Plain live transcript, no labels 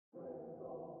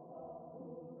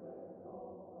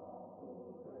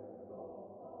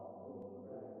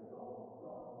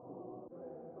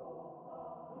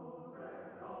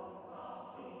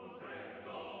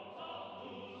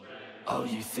Oh,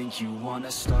 you think you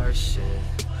wanna start shit?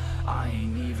 I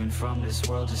ain't even from this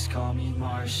world, just call me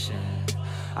Martian.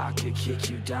 I could kick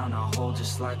you down a hole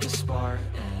just like a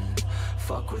Spartan.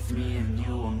 Fuck with me and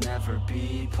you will never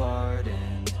be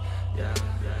pardoned. Yeah.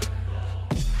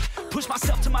 Push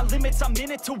myself to my limits, I'm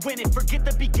in it to win it. Forget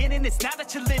the beginning, it's now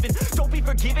that you're living. Don't be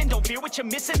forgiven, don't fear what you're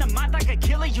missing. A mind like a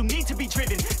killer, you need to be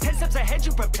driven. 10 steps ahead,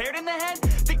 you prepared in the head?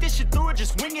 Think this shit through or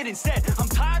just wing it instead? I'm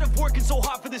tired of working so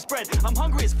hard for this bread. I'm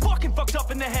hungry as fucking fucked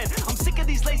up in the head. I'm sick of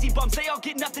these lazy bums, they all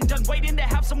get nothing done. Waiting to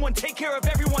have someone take care of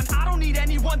everyone. I don't need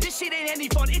anyone, this shit ain't any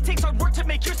fun. It takes hard work to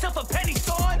make yourself a penny,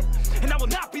 son. And I will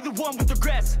not be the one with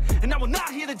regrets. And I will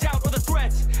not hear the doubt or the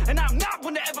threats. And I'm not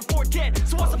one to ever forget.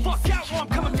 So watch the fuck out or I'm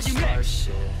coming for you next.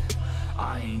 Shit.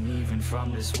 I ain't even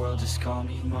from this world, just call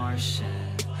me Martian.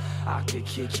 I could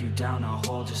kick you down a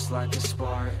hole just like a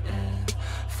Spartan.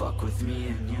 Fuck with me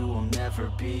and you will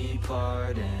never be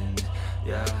pardoned.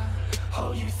 Yeah.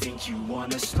 Oh, you think you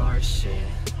wanna start shit?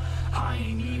 I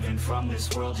ain't even from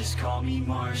this world, just call me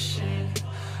Martian.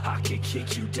 I could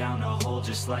kick you down a hole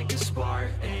just like a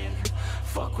Spartan.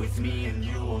 Fuck with me and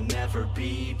you will never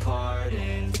be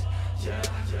pardoned. Yeah.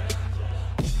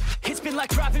 It's been like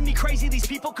driving me crazy, these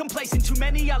people complacent. Too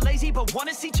many are lazy but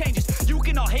wanna see changes. You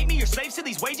can all hate me, you're slaves to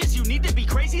these wages. You need to be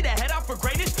crazy to head out for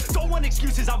greatness. Don't want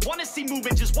excuses, I wanna see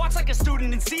movement. Just watch like a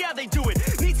student and see how they do it.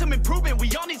 Need some improvement,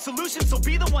 we all need solutions. So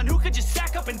be the one who could just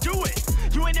stack up and do it.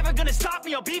 You ain't never gonna stop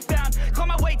me, I'll be found. Climb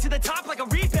my way to the top like a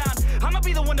rebound. I'ma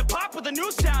be the one to pop with a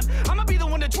new sound. I'ma be the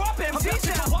one to drop MCs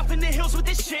down. Go off in the hills with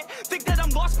this shit. Think that I'm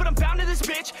lost but I'm bound to this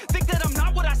bitch. Think that I'm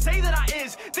not what I say that I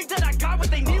is. Think that I got what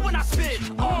they need when I spit.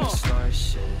 Start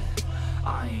shit.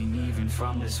 I ain't even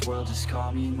from this world, just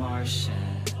call me Martian.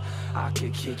 I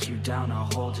could kick you down a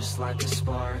hole just like a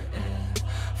Spartan.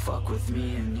 Fuck with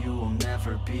me and you will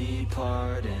never be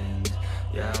pardoned.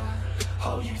 Yeah.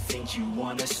 Oh, you think you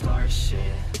wanna start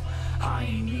shit? I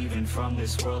ain't even from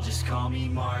this world, just call me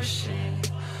Martian.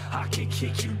 I could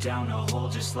kick you down a hole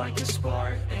just like a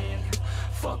Spartan.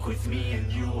 Fuck with me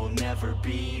and you will never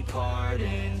be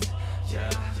pardoned.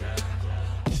 Yeah.